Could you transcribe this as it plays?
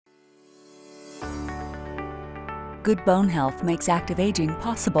Good bone health makes active aging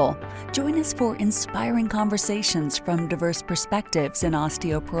possible. Join us for inspiring conversations from diverse perspectives in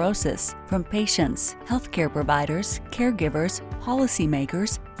osteoporosis from patients, healthcare providers, caregivers,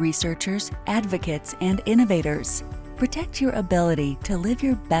 policymakers, researchers, advocates, and innovators. Protect your ability to live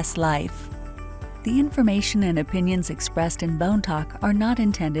your best life. The information and opinions expressed in Bone Talk are not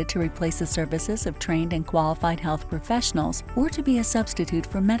intended to replace the services of trained and qualified health professionals or to be a substitute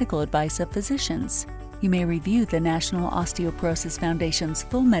for medical advice of physicians. You may review the National Osteoporosis Foundation's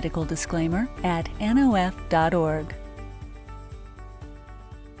full medical disclaimer at nof.org.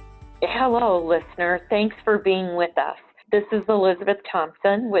 Hello, listener. Thanks for being with us. This is Elizabeth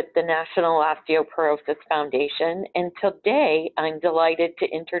Thompson with the National Osteoporosis Foundation, and today I'm delighted to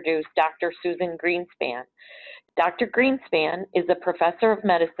introduce Dr. Susan Greenspan. Dr. Greenspan is a professor of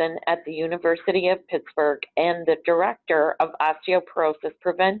medicine at the University of Pittsburgh and the director of Osteoporosis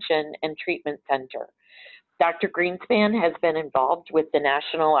Prevention and Treatment Center. Dr. Greenspan has been involved with the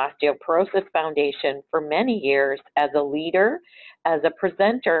National Osteoporosis Foundation for many years as a leader, as a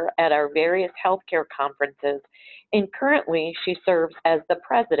presenter at our various healthcare conferences, and currently she serves as the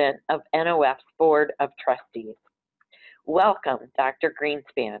president of NOF's Board of Trustees. Welcome, Dr.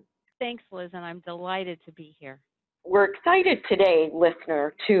 Greenspan. Thanks, Liz, and I'm delighted to be here. We're excited today,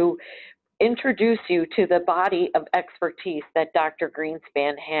 listener, to introduce you to the body of expertise that Dr.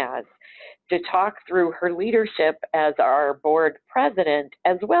 Greenspan has, to talk through her leadership as our board president,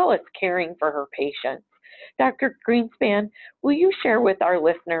 as well as caring for her patients. Dr. Greenspan, will you share with our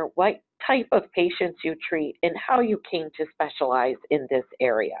listener what type of patients you treat and how you came to specialize in this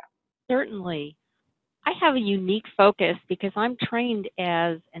area? Certainly. I have a unique focus because I'm trained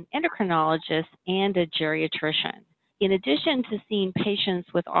as an endocrinologist and a geriatrician. In addition to seeing patients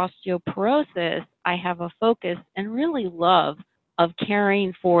with osteoporosis, I have a focus and really love of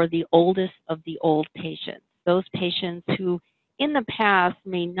caring for the oldest of the old patients, those patients who in the past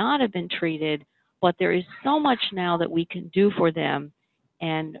may not have been treated, but there is so much now that we can do for them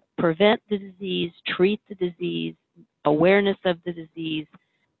and prevent the disease, treat the disease, awareness of the disease,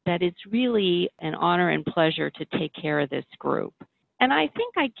 that it's really an honor and pleasure to take care of this group. And I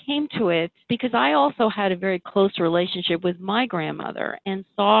think I came to it because I also had a very close relationship with my grandmother and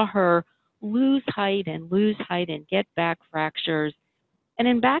saw her lose height and get back fractures.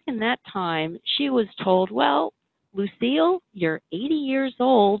 And back in that time, she was told, well, Lucille, you're 80 years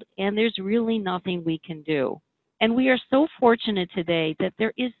old and there's really nothing we can do. And we are so fortunate today that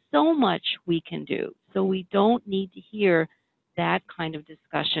there is so much we can do. So we don't need to hear that kind of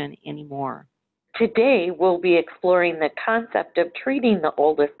discussion anymore. Today, we'll be exploring the concept of treating the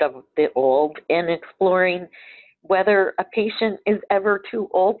oldest of the old and exploring whether a patient is ever too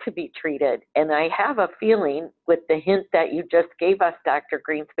old to be treated. And I have a feeling with the hint that you just gave us, Dr.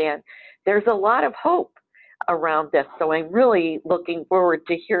 Greenspan, there's a lot of hope around this. So I'm really looking forward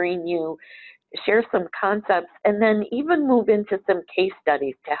to hearing you share some concepts and then even move into some case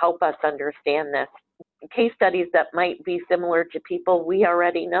studies to help us understand this. Case studies that might be similar to people we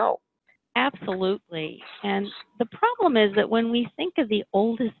already know. Absolutely. And the problem is that when we think of the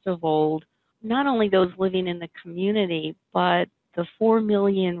oldest of old, not only those living in the community, but the 4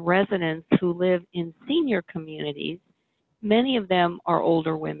 million residents who live in senior communities, many of them are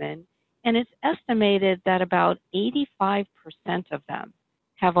older women, and it's estimated that about 85% of them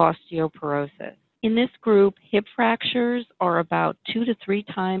have osteoporosis. In this group, hip fractures are about 2 to 3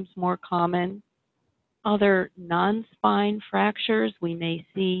 times more common. Other non-spine fractures we may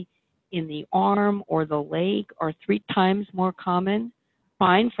see in the arm or the leg are 3 times more common.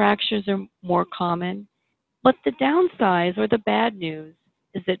 Spine fractures are more common. But the downside or the bad news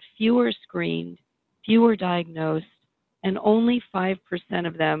is that fewer screened, fewer diagnosed, and only 5%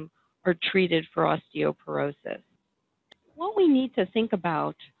 of them are treated for osteoporosis. What we need to think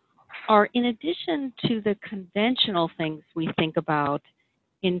about are, in addition to the conventional things we think about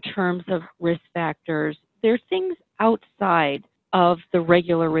in terms of risk factors, there are things outside of the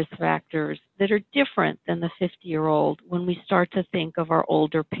regular risk factors that are different than the 50-year-old when we start to think of our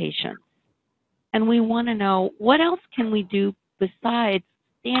older patients. And we want to know, what else can we do besides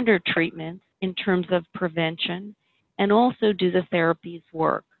standard treatments in terms of prevention, and also do the therapies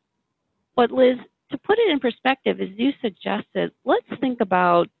work? But Liz, to put it in perspective, as you suggested, let's think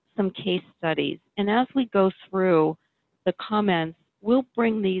about some case studies. And as we go through the comments, we'll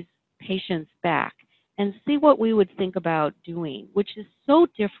bring these patients back and see what we would think about doing, which is so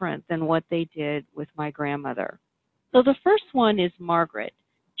different than what they did with my grandmother. So the first one is Margaret.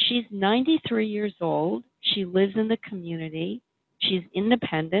 She's 93 years old. She lives in the community. She's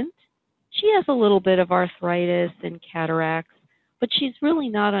independent. She has a little bit of arthritis and cataracts, but she's really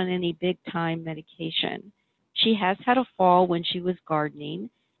not on any big-time medication. She has had a fall when she was gardening,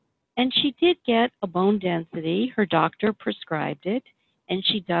 and she did get a bone density. Her doctor prescribed it, and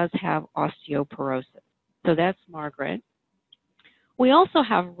she does have osteoporosis. So that's Margaret. We also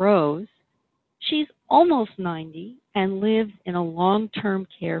have Rose. She's almost 90 and lives in a long-term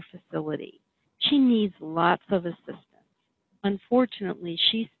care facility. She needs lots of assistance. Unfortunately,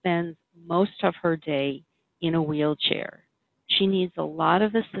 she spends most of her day in a wheelchair. She needs a lot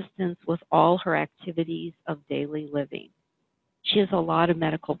of assistance with all her activities of daily living. She has a lot of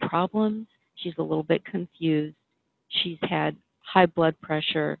medical problems. She's a little bit confused. She's had high blood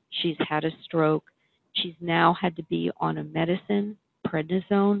pressure. She's had a stroke. She's now had to be on a medicine,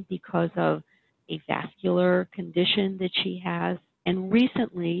 prednisone, because of a vascular condition that she has. And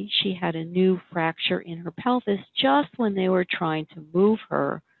recently, she had a new fracture in her pelvis just when they were trying to move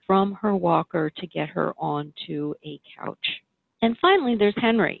her from her walker to get her onto a couch. And finally, there's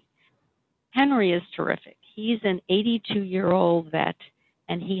Henry. Henry is terrific. He's an 82-year-old vet,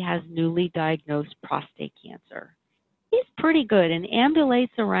 and he has newly diagnosed prostate cancer. He's pretty good and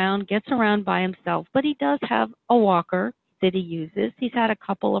ambulates around, gets around by himself, but he does have a walker that he uses. He's had a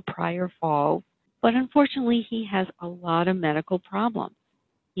couple of prior falls, but unfortunately he has a lot of medical problems.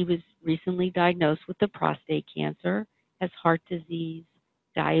 He was recently diagnosed with the prostate cancer, has heart disease,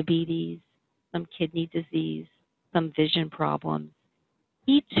 diabetes, some kidney disease, some vision problems.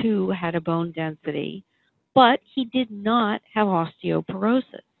 He too had a bone density, but he did not have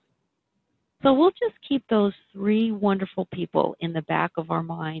osteoporosis. So we'll just keep those three wonderful people in the back of our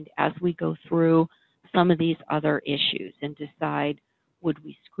mind as we go through some of these other issues and decide, would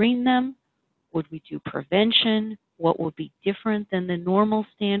we screen them? Would we do prevention? What would be different than the normal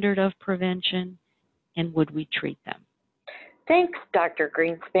standard of prevention? And would we treat them? Thanks, Dr.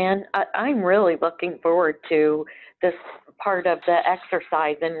 Greenspan. I'm really looking forward to this part of the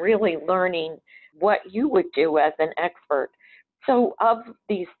exercise and really learning what you would do as an expert. So of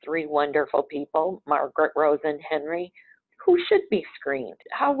these three wonderful people, Margaret, Rose, and Henry, who should be screened?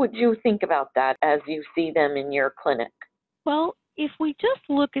 How would you think about that as you see them in your clinic? Well, if we just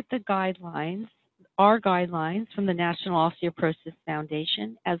look at the guidelines, our guidelines from the National Osteoporosis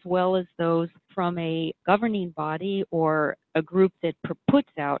Foundation, as well as those from a governing body or a group that puts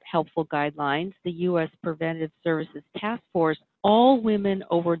out helpful guidelines, the U.S. Preventive Services Task Force, all women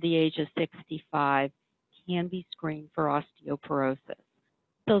over the age of 65 can be screened for osteoporosis.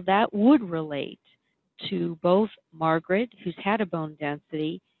 So that would relate to both Margaret, who's had a bone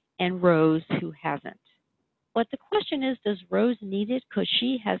density, and Rose, who hasn't. But the question is, does Rose need it? Because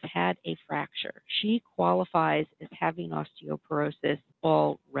she has had a fracture. She qualifies as having osteoporosis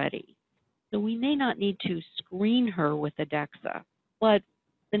already. So we may not need to screen her with a DEXA. But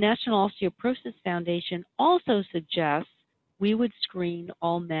the National Osteoporosis Foundation also suggests we would screen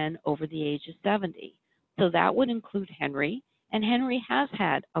all men over the age of 70. So that would include Henry, and Henry has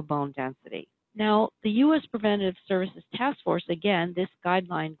had a bone density. Now, the U.S. Preventive Services Task Force, again, this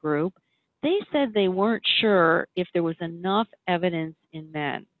guideline group, they said they weren't sure if there was enough evidence in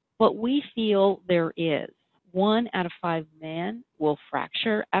men, but we feel there is. 1 out of 5 men will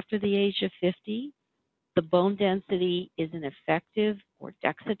fracture after the age of 50. The bone density is an effective, or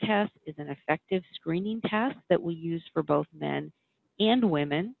DEXA test is an effective screening test that we use for both men and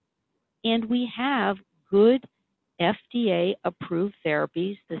women. And we have good FDA-approved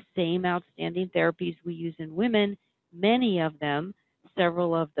therapies, the same outstanding therapies we use in women, many of them.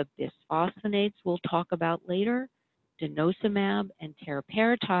 Several of the bisphosphonates we'll talk about later, denosumab and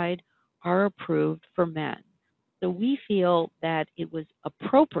teriparatide, are approved for men. So we feel that it was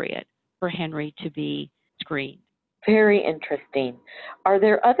appropriate for Henry to be screened. Very interesting. Are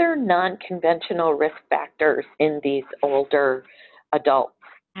there other non-conventional risk factors in these older adults?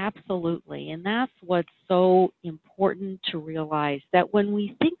 Absolutely, and that's what's so important to realize, that when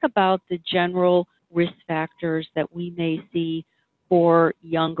we think about the general risk factors that we may see for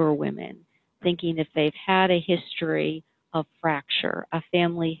younger women, thinking if they've had a history of fracture, a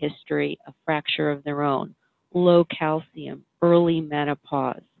family history of fracture of their own, low calcium, early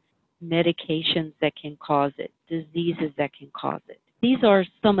menopause, medications that can cause it, diseases that can cause it. These are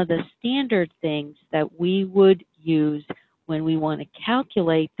some of the standard things that we would use when we want to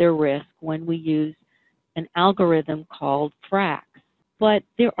calculate their risk, when we use an algorithm called FRAX. But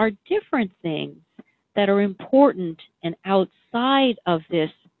there are different things that are important and outside of this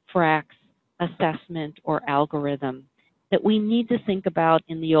FRAX assessment or algorithm that we need to think about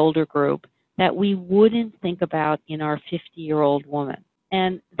in the older group that we wouldn't think about in our 50-year-old woman.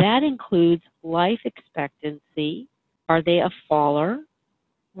 And that includes life expectancy. Are they a faller?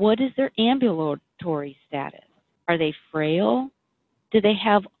 What is their ambulatory status? Are they frail? Do they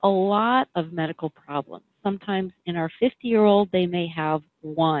have a lot of medical problems? Sometimes in our 50-year-old, they may have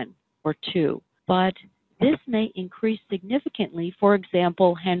 1 or 2. But this may increase significantly. For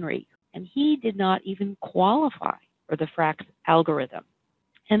example, Henry, and he did not even qualify for the FRAX algorithm,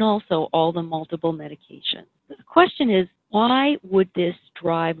 and also all the multiple medications. The question is, why would this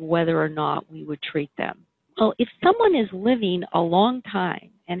drive whether or not we would treat them? Well, if someone is living a long time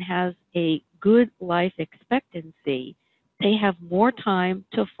and has a good life expectancy, they have more time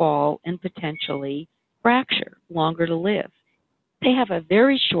to fall and potentially fracture, longer to live. They have a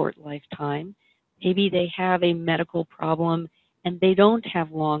very short lifetime. Maybe they have a medical problem and they don't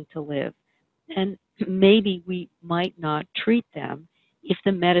have long to live. And maybe we might not treat them if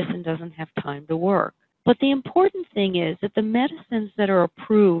the medicine doesn't have time to work. But the important thing is that the medicines that are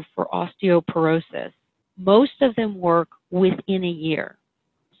approved for osteoporosis, most of them work within a year.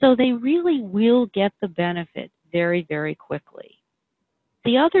 So they really will get the benefit very, very quickly.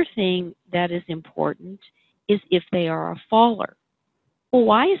 The other thing that is important is if they are a faller. Well,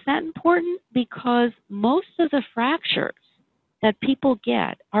 why is that important? Because most of the fractures that people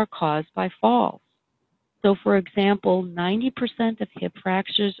get are caused by falls. So, for example, 90% of hip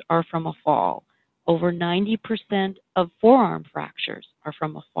fractures are from a fall. Over 90% of forearm fractures are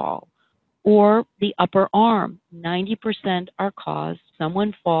from a fall. Or the upper arm, 90% are caused.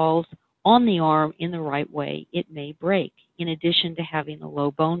 Someone falls on the arm in the right way, it may break, in addition to having a low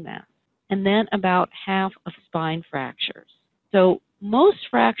bone mass. And then about half of spine fractures. So most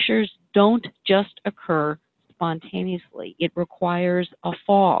fractures don't just occur spontaneously. It requires a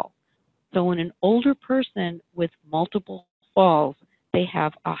fall. So in an older person with multiple falls, they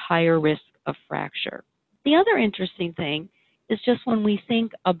have a higher risk of fracture. The other interesting thing is just when we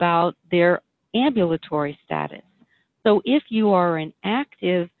think about their ambulatory status. So if you are an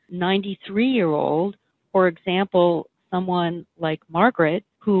active 93-year-old, for example, someone like Margaret,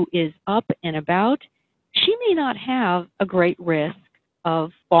 who is up and about, she may not have a great risk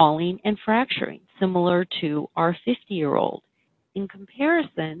of falling and fracturing, similar to our 50-year-old. In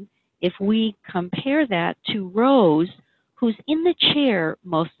comparison, if we compare that to Rose, who's in the chair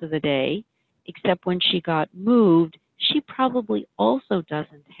most of the day, except when she got moved, she probably also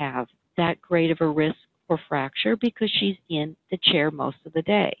doesn't have that great of a risk for fracture because she's in the chair most of the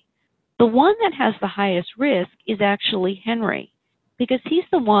day. The one that has the highest risk is actually Henry, because he's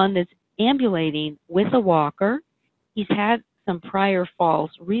the one that's ambulating with a walker. He's had some prior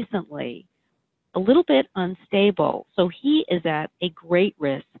falls recently, a little bit unstable, so he is at a great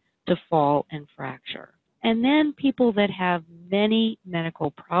risk to fall and fracture. And then people that have many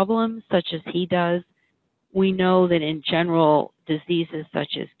medical problems, such as he does, we know that in general, diseases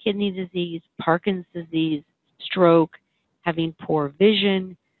such as kidney disease, Parkinson's disease, stroke, having poor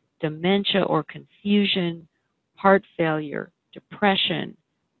vision, dementia or confusion, heart failure, depression,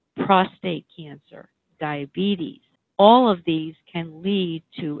 prostate cancer, diabetes, all of these can lead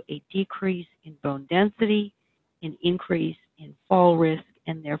to a decrease in bone density, an increase in fall risk,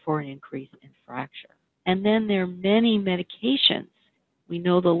 and therefore an increase in fracture. And then there are many medications. We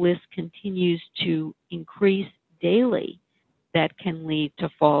know the list continues to increase daily that can lead to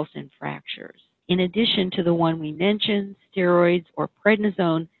falls and fractures. In addition to the one we mentioned, steroids or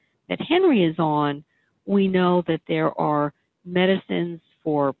prednisone that Henry is on, we know that there are medicines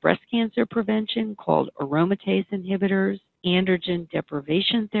for breast cancer prevention called aromatase inhibitors, androgen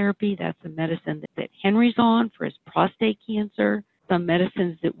deprivation therapy, that's a medicine that Henry's on for his prostate cancer, some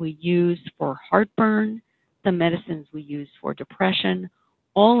medicines that we use for heartburn, some medicines we use for depression.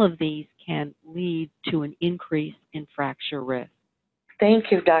 All of these can lead to an increase in fracture risk. Thank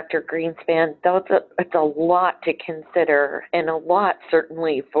you, Dr. Greenspan. It's a lot to consider and a lot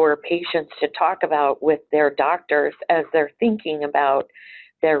certainly for patients to talk about with their doctors as they're thinking about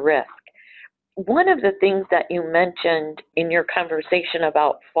their risk. One of the things that you mentioned in your conversation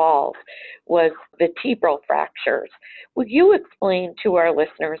about falls was vertebral fractures. Would you explain to our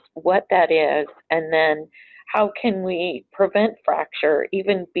listeners what that is, and then how can we prevent fracture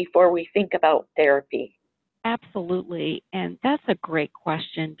even before we think about therapy? Absolutely, and that's a great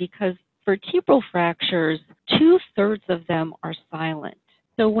question because vertebral fractures, 2/3 of them are silent.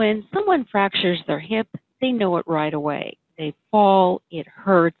 So when someone fractures their hip, they know it right away. They fall, it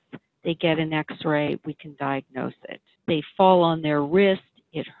hurts, they get an x-ray, we can diagnose it. They fall on their wrist,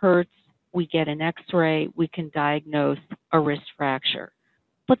 it hurts, we get an x-ray, we can diagnose a wrist fracture.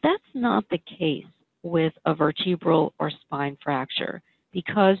 But that's not the case with a vertebral or spine fracture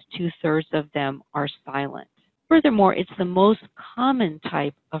because 2/3 of them are silent. Furthermore, it's the most common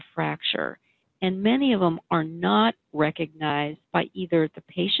type of fracture, and many of them are not recognized by either the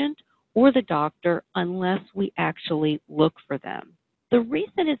patient or the doctor unless we actually look for them. The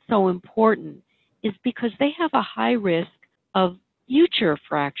reason it's so important is because they have a high risk of future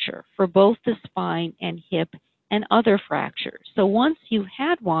fracture for both the spine and hip and other fractures. So once you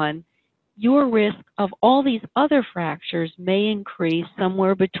had one, your risk of all these other fractures may increase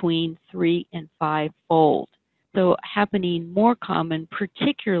somewhere between 3 and 5-fold. So happening more common,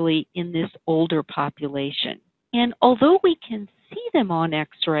 particularly in this older population. And although we can see them on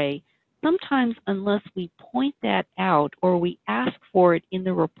X-ray, sometimes unless we point that out or we ask for it in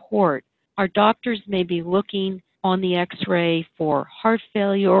the report, our doctors may be looking on the X-ray for heart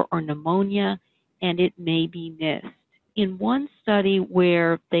failure or pneumonia, and it may be missed. In one study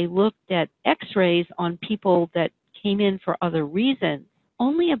where they looked at X-rays on people that came in for other reasons,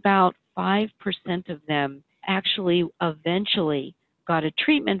 only about 5% of them actually eventually got a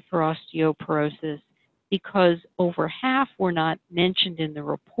treatment for osteoporosis because over half were not mentioned in the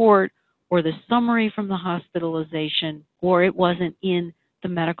report or the summary from the hospitalization, or it wasn't in the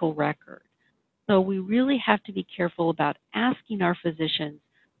medical record. So we really have to be careful about asking our physicians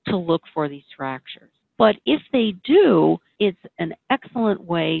to look for these fractures. But if they do, it's an excellent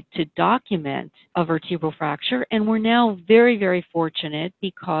way to document a vertebral fracture, and we're now very, very fortunate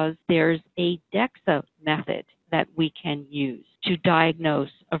because there's a DEXA method that we can use to diagnose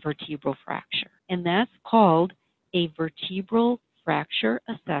a vertebral fracture, and that's called a vertebral fracture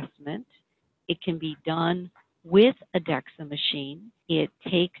assessment. It can be done with a DEXA machine. It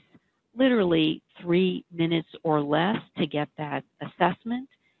takes literally 3 minutes or less to get that assessment.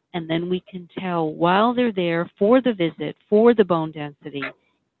 And then we can tell while they're there for the visit, for the bone density,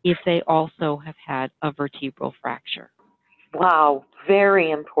 if they also have had a vertebral fracture. Wow,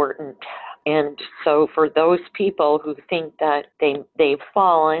 very important. And so for those people who think that they've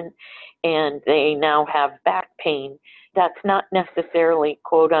fallen and they now have back pain, that's not necessarily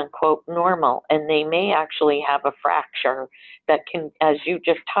quote unquote normal. And they may actually have a fracture that can, as you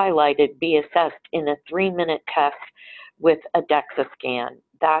just highlighted, be assessed in a 3-minute test with a DEXA scan.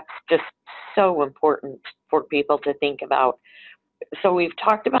 That's just so important for people to think about. So we've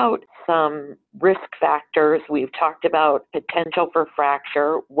talked about some risk factors. We've talked about potential for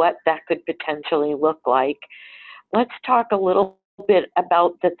fracture, what that could potentially look like. Let's talk a little bit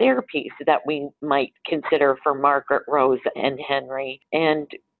about the therapies that we might consider for Margaret Rose and Henry. And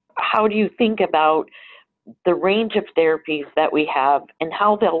how do you think about the range of therapies that we have and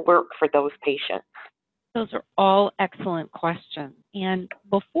how they'll work for those patients? Those are all excellent questions. And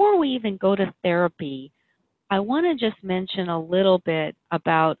before we even go to therapy, I want to just mention a little bit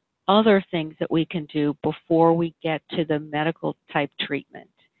about other things that we can do before we get to the medical type treatment.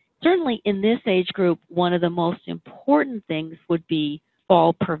 Certainly in this age group, one of the most important things would be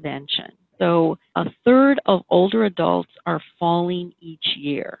fall prevention. So 1/3 of older adults are falling each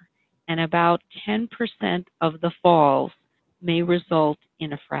year, and about 10% of the falls may result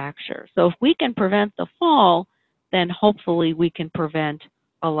in a fracture. So if we can prevent the fall, then hopefully we can prevent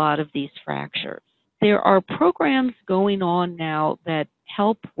a lot of these fractures. There are programs going on now that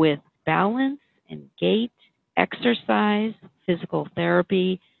help with balance and gait, exercise, physical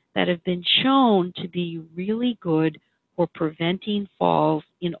therapy that have been shown to be really good for preventing falls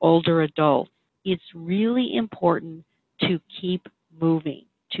in older adults. It's really important to keep moving,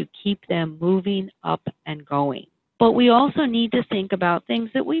 to keep them moving up and going. But we also need to think about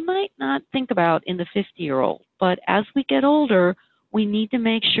things that we might not think about in the 50-year-old. But as we get older, we need to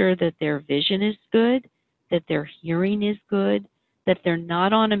make sure that their vision is good, that their hearing is good, that they're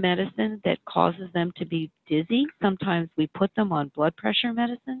not on a medicine that causes them to be dizzy. Sometimes we put them on blood pressure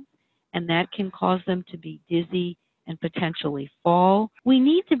medicine, and that can cause them to be dizzy and potentially fall. We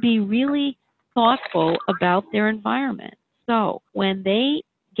need to be really thoughtful about their environment. So when they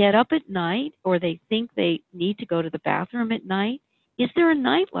get up at night or they think they need to go to the bathroom at night, is there a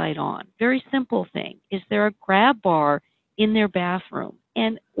nightlight on? Very simple thing. Is there a grab bar in their bathroom?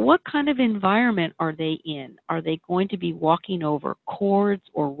 And what kind of environment are they in? Are they going to be walking over cords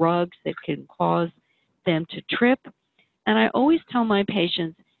or rugs that can cause them to trip? And I always tell my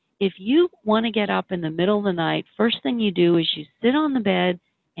patients, if you want to get up in the middle of the night, first thing you do is you sit on the bed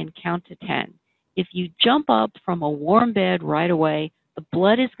and count to 10. If you jump up from a warm bed right away, the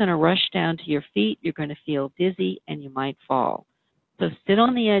blood is going to rush down to your feet, you're going to feel dizzy, and you might fall. So sit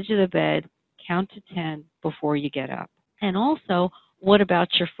on the edge of the bed, count to 10 before you get up. And also, what about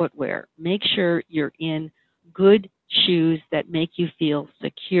your footwear? Make sure you're in good shoes that make you feel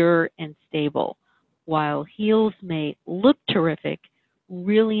secure and stable. While heels may look terrific,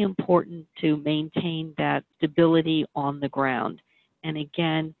 really important to maintain that stability on the ground. And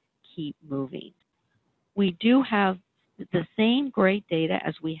again, keep moving. We do have the same great data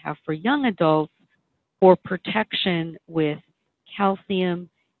as we have for young adults for protection with calcium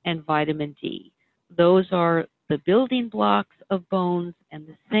and vitamin D. those are the building blocks of bones and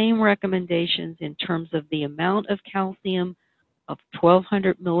the same recommendations in terms of the amount of calcium of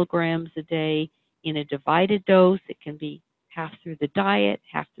 1,200 milligrams a day in a divided dose. It can be half through the diet,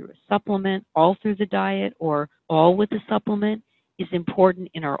 half through a supplement, all through the diet, or all with a supplement is important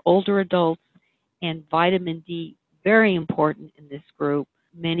in our older adults. And vitamin D, very important in this group.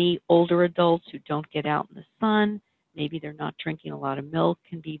 Many older adults who don't get out in the sun, maybe they're not drinking a lot of milk,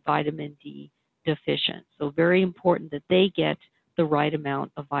 can be vitamin D deficient. So very important that they get the right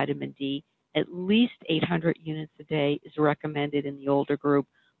amount of vitamin D. At least 800 units a day is recommended in the older group,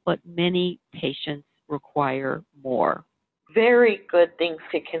 but many patients require more. Very good things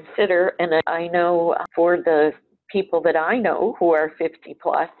to consider. And I know for the people that I know who are 50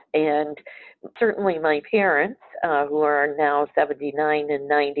 plus, and certainly my parents who are now 79 and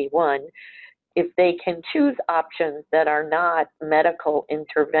 91, if they can choose options that are not medical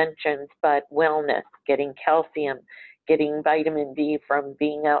interventions but wellness, getting calcium, getting vitamin D from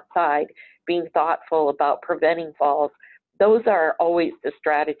being outside, being thoughtful about preventing falls, those are always the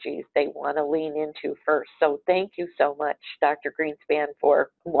strategies they want to lean into first. So thank you so much, Dr. Greenspan,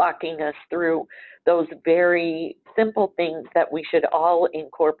 for walking us through those very simple things that we should all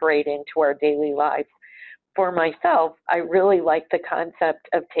incorporate into our daily lives. For myself, I really like the concept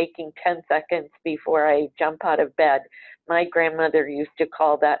of taking 10 seconds before I jump out of bed. My grandmother used to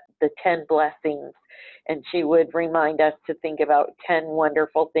call that the 10 blessings, and she would remind us to think about 10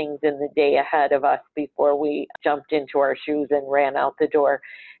 wonderful things in the day ahead of us before we jumped into our shoes and ran out the door.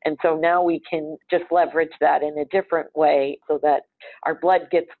 And so now we can just leverage that in a different way so that our blood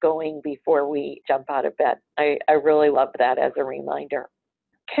gets going before we jump out of bed. I really love that as a reminder.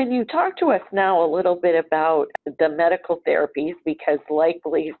 Can you talk to us now a little bit about the medical therapies? Because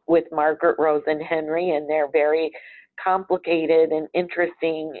likely with Margaret Rose and Henry and their very complicated and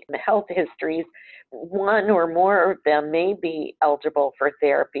interesting health histories, one or more of them may be eligible for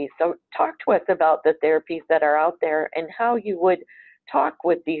therapy. So talk to us about the therapies that are out there and how you would talk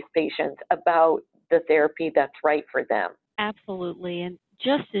with these patients about the therapy that's right for them. Absolutely. And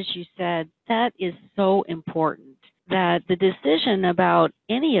just as you said, that is so important, that the decision about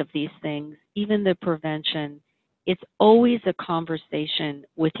any of these things, even the prevention, it's always a conversation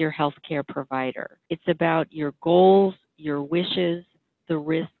with your healthcare provider. It's about your goals, your wishes, the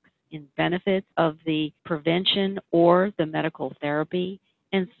risks and benefits of the prevention or the medical therapy,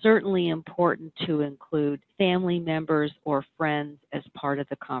 and certainly important to include family members or friends as part of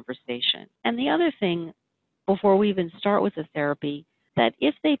the conversation. And the other thing, before we even start with the therapy, that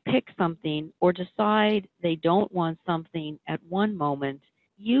if they pick something or decide they don't want something at one moment,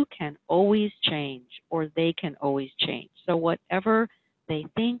 you can always change, or they can always change. So whatever they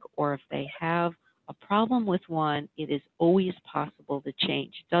think, or if they have a problem with one, it is always possible to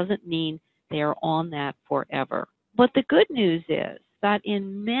change. It doesn't mean they are on that forever. But the good news is that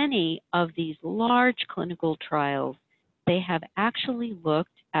in many of these large clinical trials, they have actually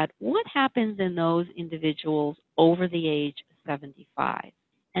looked at what happens in those individuals over the age of 75.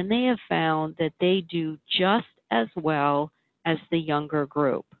 And they have found that they do just as well as the younger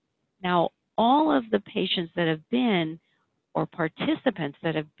group. Now, all of the patients that have been, or participants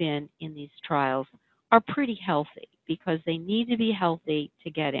that have been in these trials, are pretty healthy because they need to be healthy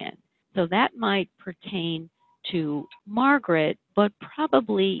to get in. So that might pertain to Margaret, but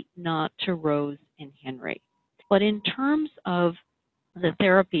probably not to Rose and Henry. But in terms of the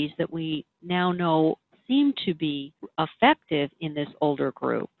therapies that we now know seem to be effective in this older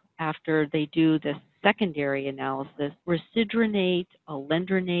group, after they do the secondary analysis, risedronate,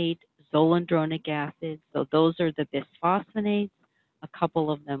 alendronate, zoledronic acid, so those are the bisphosphonates. A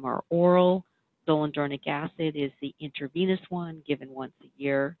couple of them are oral. Zoledronic acid is the intravenous one given once a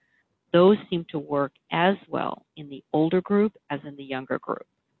year. Those seem to work as well in the older group as in the younger group.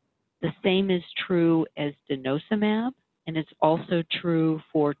 The same is true as denosumab, and it's also true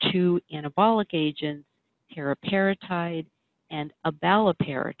for two anabolic agents, teriparatide and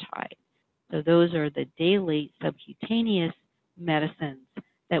abaloparatide. So those are the daily subcutaneous medicines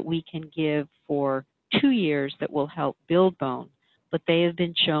that we can give for 2 years that will help build bone, but they have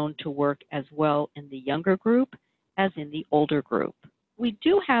been shown to work as well in the younger group as in the older group. We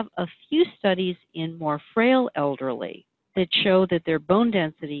do have a few studies in more frail elderly that show that their bone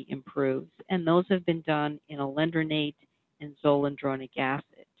density improves, and those have been done in alendronate and zoledronic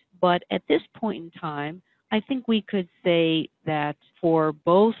acid. But at this point in time, I think we could say that for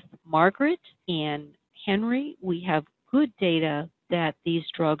both Margaret and Henry, we have good data that these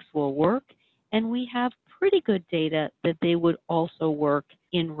drugs will work, and we have pretty good data that they would also work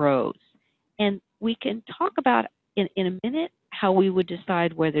in Rose. And we can talk about in a minute how we would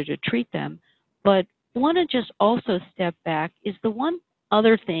decide whether to treat them, But want to just also step back is the one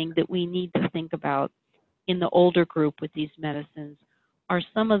other thing that we need to think about in the older group with these medicines are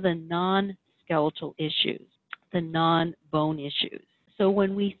some of the non-skeletal issues, the non-bone issues. So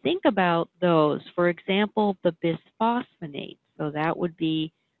when we think about those, for example, the bisphosphonates, so that would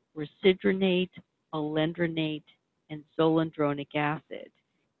be risedronate, alendronate, and zoledronic acid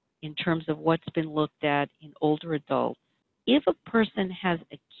in terms of what's been looked at in older adults. If a person has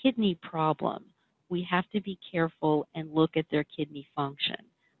a kidney problem, we have to be careful and look at their kidney function.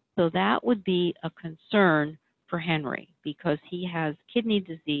 So that would be a concern for Henry because he has kidney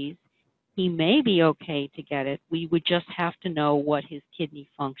disease. He may be okay to get it. We would just have to know what his kidney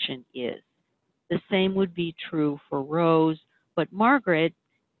function is. The same would be true for Rose, but Margaret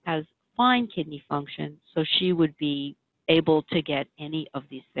has fine kidney function, so she would be able to get any of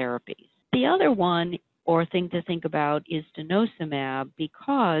these therapies. The other one or thing to think about is denosumab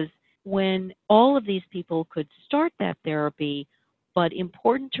because when all of these people could start that therapy, but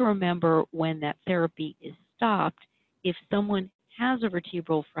important to remember when that therapy is stopped, if someone has a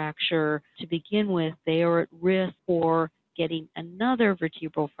vertebral fracture to begin with, they are at risk for getting another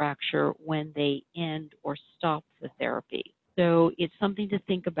vertebral fracture when they end or stop the therapy. So it's something to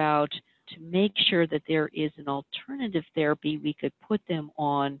think about to make sure that there is an alternative therapy we could put them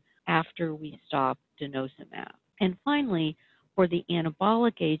on after we stop denosumab. And finally, for the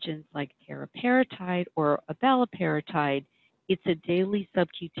anabolic agents like teriparatide or abaloparatide, it's a daily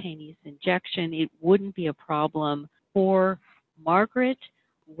subcutaneous injection. It wouldn't be a problem for Margaret.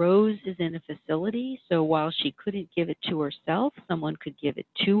 Rose is in a facility, so while she couldn't give it to herself, someone could give it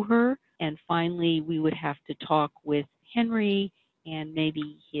to her. And finally, we would have to talk with Henry and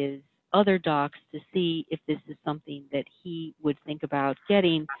maybe his other docs to see if this is something that he would think about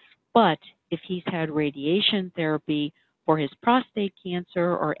getting. But if he's had radiation therapy for his prostate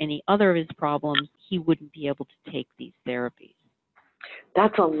cancer or any other of his problems, he wouldn't be able to take these therapies.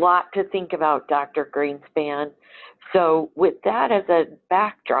 That's a lot to think about, Dr. Greenspan. So with that as a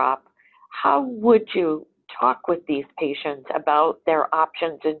backdrop, how would you talk with these patients about their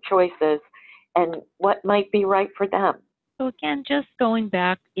options and choices and what might be right for them? So again, just going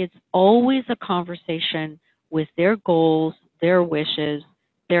back, it's always a conversation with their goals, their wishes,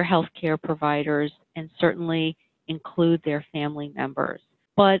 their healthcare providers, and certainly include their family members.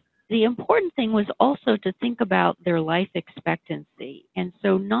 But the important thing was also to think about their life expectancy. And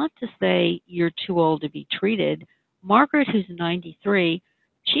so not to say you're too old to be treated. Margaret, who's 93,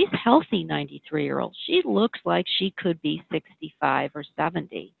 she's healthy 93-year-old. She looks like she could be 65 or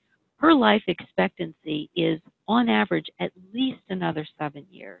 70. Her life expectancy is, on average, at least another 7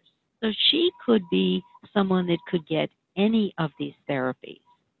 years. So she could be someone that could get any of these therapies.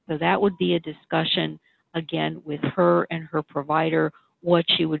 So that would be a discussion, again, with her and her provider, what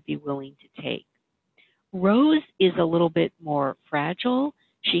she would be willing to take. Rose is a little bit more fragile.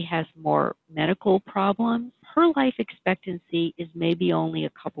 She has more medical problems. Her life expectancy is maybe only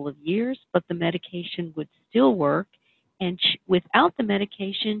a couple of years, but the medication would still work. And without the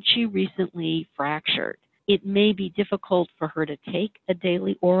medication, she recently fractured. It may be difficult for her to take a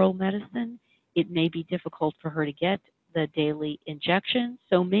daily oral medicine. It may be difficult for her to get the daily injection.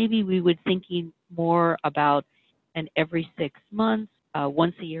 So maybe we would thinking more about an every 6 months,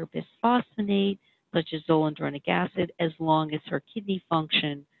 once a year bisphosphonate, such as zoledronic acid, as long as her kidney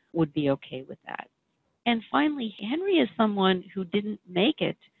function would be okay with that. And finally, Henry is someone who didn't make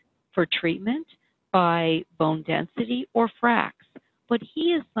it for treatment by bone density or fracs, but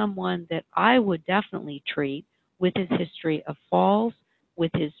he is someone that I would definitely treat with his history of falls,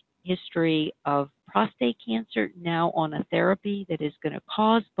 with his history of prostate cancer, now on a therapy that is going to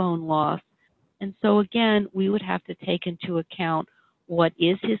cause bone loss. And so again, we would have to take into account what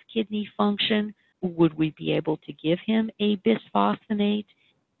is his kidney function. Would we be able to give him a bisphosphonate?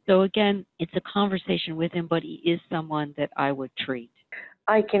 So again, it's a conversation with him, but he is someone that I would treat.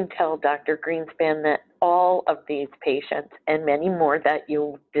 I can tell, Dr. Greenspan, that all of these patients and many more that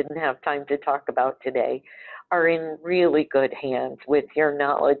you didn't have time to talk about today are in really good hands with your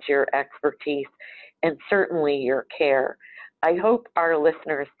knowledge, your expertise, and certainly your care. I hope our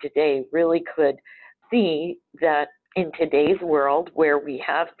listeners today really could see that in today's world where we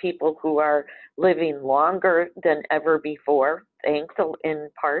have people who are living longer than ever before, thanks in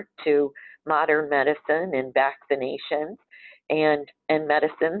part to modern medicine and vaccinations, and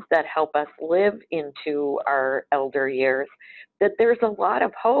medicines that help us live into our elder years, that there's a lot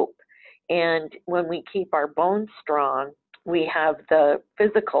of hope. And when we keep our bones strong, we have the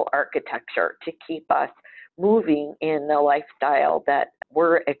physical architecture to keep us moving in the lifestyle that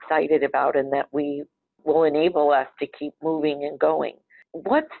we're excited about and that we will enable us to keep moving and going.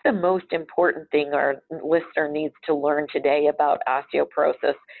 what's the most important thing our listener needs to learn today about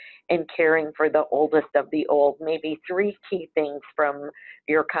osteoporosis and caring for the oldest of the old? Maybe 3 key things from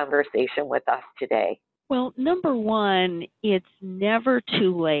your conversation with us today. Well, number one, it's never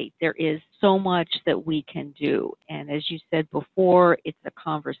too late. There is so much that we can do. And as you said before, it's a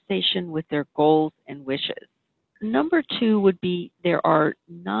conversation with their goals and wishes. Number 2 would be there are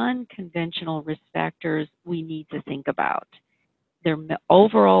non-conventional risk factors we need to think about. Their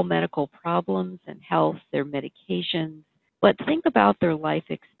overall medical problems and health, their medications, but think about their life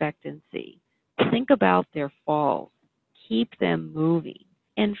expectancy. Think about their falls. Keep them moving.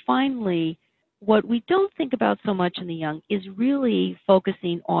 And finally, what we don't think about so much in the young is really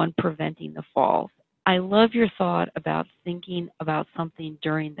focusing on preventing the falls. I love your thought about thinking about something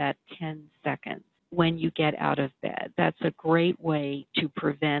during that 10 seconds when you get out of bed. That's a great way to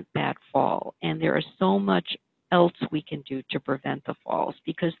prevent that fall. And there is so much else we can do to prevent the falls,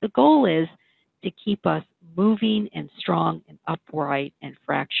 because the goal is to keep us moving and strong and upright and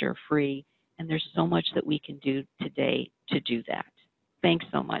fracture-free. And there's so much that we can do today to do that. Thanks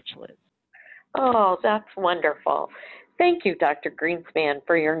so much, Liz. Oh, that's wonderful. Thank you, Dr. Greenspan,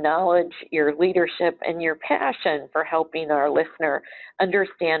 for your knowledge, your leadership, and your passion for helping our listener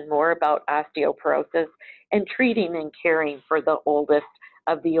understand more about osteoporosis and treating and caring for the oldest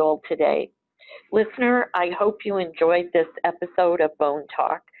of the old today. Listener, I hope you enjoyed this episode of Bone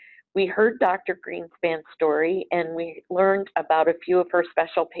Talk. We heard Dr. Greenspan's story and we learned about a few of her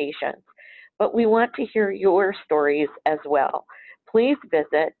special patients, but we want to hear your stories as well. Please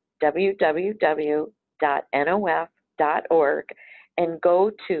visit www.nof.org and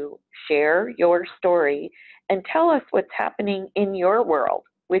go to Share Your Story and tell us what's happening in your world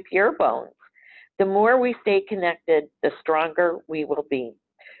with your bones. The more we stay connected, the stronger we will be.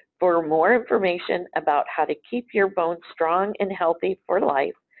 For more information about how to keep your bones strong and healthy for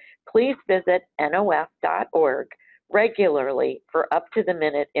life, please visit nof.org regularly for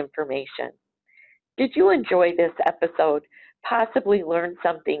up-to-the-minute information. Did you enjoy this episode? Possibly learn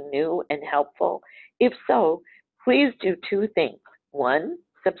something new and helpful? If so, please do 2 things. 1,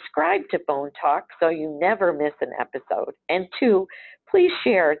 subscribe to Bone Talk so you never miss an episode. And 2, please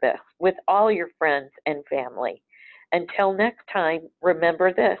share this with all your friends and family. Until next time,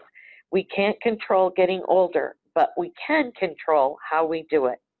 remember this: we can't control getting older, but we can control how we do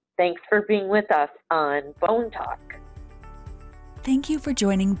it. Thanks for being with us on Bone Talk. Thank you for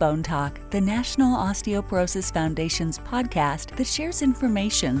joining Bone Talk, the National Osteoporosis Foundation's podcast that shares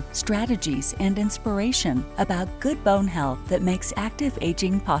information, strategies, and inspiration about good bone health that makes active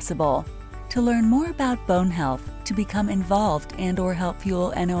aging possible. To learn more about bone health, to become involved and/or help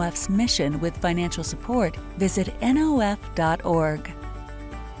fuel NOF's mission with financial support, visit nof.org.